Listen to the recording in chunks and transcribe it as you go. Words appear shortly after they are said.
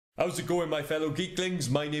How's it going, my fellow geeklings?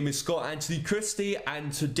 My name is Scott Anthony Christie,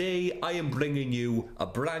 and today I am bringing you a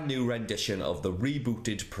brand new rendition of the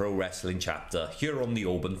rebooted pro wrestling chapter here on the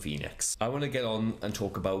Auburn Phoenix. I want to get on and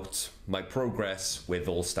talk about my progress with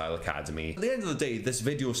All Style Academy. At the end of the day, this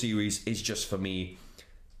video series is just for me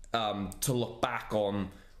to look back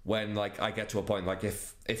on when I get to a point,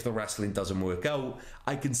 if the wrestling doesn't work out,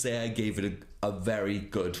 I can say I gave it a very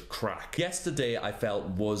good crack. Yesterday I felt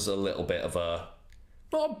was a little bit of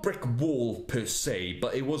not a brick wall per se,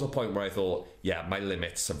 but it was a point where I thought, yeah, my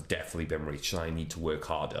limits have definitely been reached and I need to work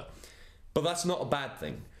harder. But that's not a bad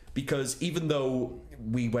thing, because even though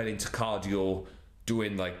we went into cardio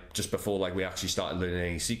doing just before we actually started learning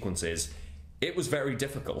any sequences, it was very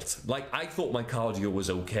difficult. I thought my cardio was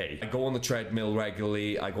okay. I go on the treadmill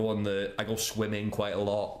regularly, I go swimming quite a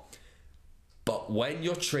lot. But when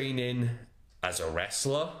you're training as a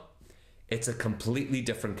wrestler, it's a completely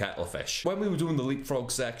different kettle of fish. When we were doing the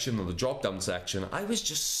leapfrog section or the drop down section, I was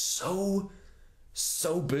just so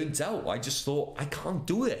burnt out. I just thought, I can't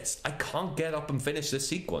do this. I can't get up and finish this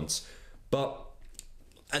sequence. But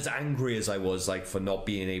as angry as I was for not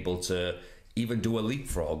being able to even do a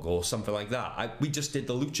leapfrog or something like that, we just did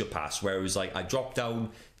the lucha pass, where it was I drop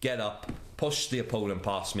down, get up, push the opponent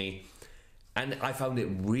past me, and I found it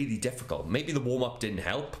really difficult. Maybe the warm-up didn't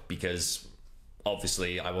help, because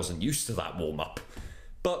obviously I wasn't used to that warm-up,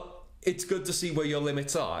 but it's good to see where your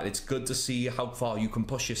limits are, and it's good to see how far you can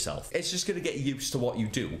push yourself. It's just going to get used to what you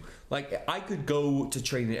do. I could go to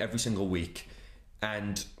training every single week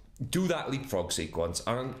and do that leapfrog sequence,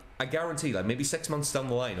 and I guarantee maybe 6 months down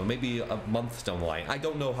the line, or maybe a month down the line, I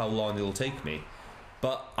don't know how long it'll take me,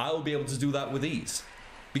 but I'll be able to do that with ease.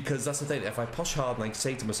 Because that's the thing, if I push hard and I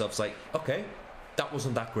say to myself, okay, that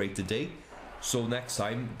wasn't that great today, so next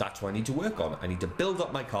time, that's what I need to work on. I need to build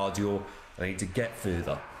up my cardio, and I need to get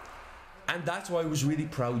further. And that's what I was really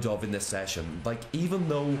proud of in this session. Even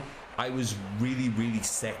though I was really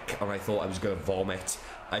sick and I thought I was going to vomit,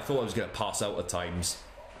 I thought I was going to pass out at times,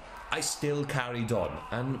 I still carried on.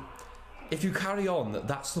 And if you carry on,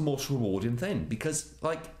 that's the most rewarding thing. Because,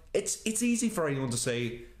 it's easy for anyone to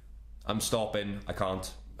say, I'm stopping, I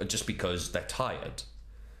can't, just because they're tired.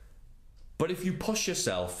 But if you push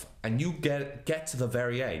yourself and you get to the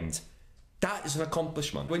very end, that is an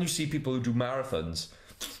accomplishment. When you see people who do marathons,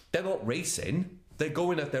 they're not racing, they're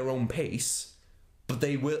going at their own pace, but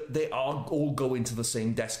they are all going to the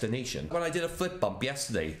same destination. When I did a flip bump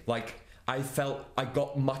yesterday, I felt I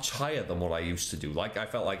got much higher than what I used to do. I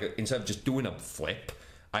felt instead of just doing a flip,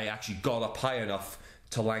 I actually got up high enough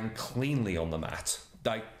to land cleanly on the mat.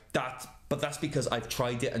 But that's because I've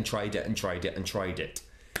tried it and tried it and tried it and tried it.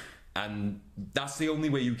 And that's the only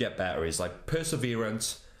way you get better, is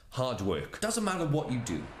perseverance, hard work. Doesn't matter what you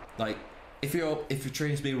do. If you're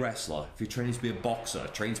training to be a wrestler, if you're training to be a boxer,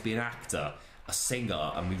 training to be an actor, a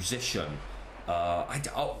singer, a musician,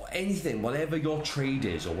 anything, whatever your trade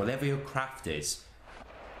is or whatever your craft is,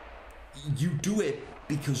 you do it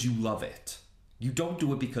because you love it. You don't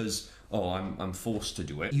do it because, I'm forced to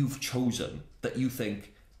do it. You've chosen that you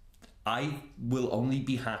think, I will only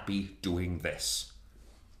be happy doing this.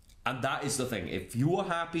 And that is the thing. If you are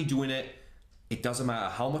happy doing it, it doesn't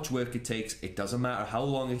matter how much work it takes, it doesn't matter how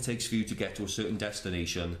long it takes for you to get to a certain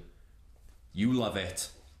destination, you love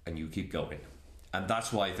it and you keep going. And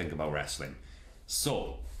that's what I think about wrestling.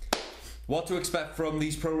 So, what to expect from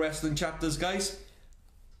these pro wrestling chapters, guys?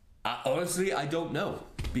 Honestly, I don't know,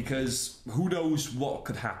 because who knows what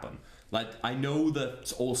could happen. I know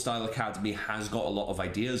that All Style Academy has got a lot of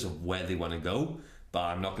ideas of where they want to go, but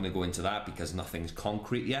I'm not going to go into that because nothing's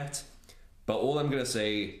concrete yet. But all I'm going to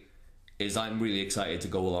say is I'm really excited to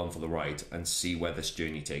go along for the ride and see where this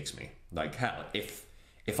journey takes me. Hell,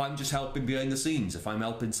 if I'm just helping behind the scenes, if I'm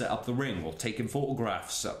helping set up the ring or taking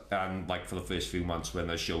photographs, and for the first few months when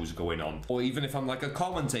the show's going on, or even if I'm a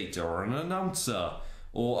commentator or an announcer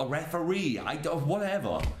or a referee,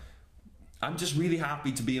 whatever. I'm just really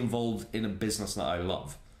happy to be involved in a business that I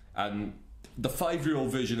love. And the 5-year-old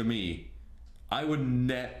version of me, I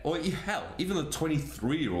would or hell, even the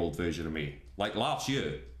 23-year-old version of me, last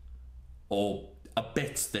year, or a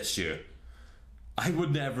bit this year, I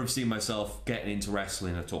would never have seen myself getting into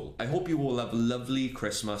wrestling at all. I hope you all have a lovely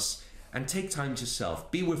Christmas, and take time to yourself,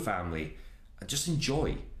 be with family, and just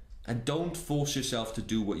enjoy. And don't force yourself to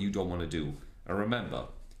do what you don't want to do. And remember,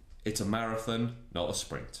 it's a marathon, not a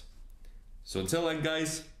sprint. So until then,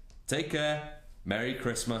 guys, take care, Merry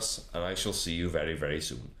Christmas, and I shall see you very, very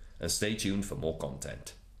soon. And stay tuned for more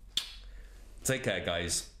content. Take care,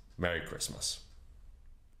 guys. Merry Christmas.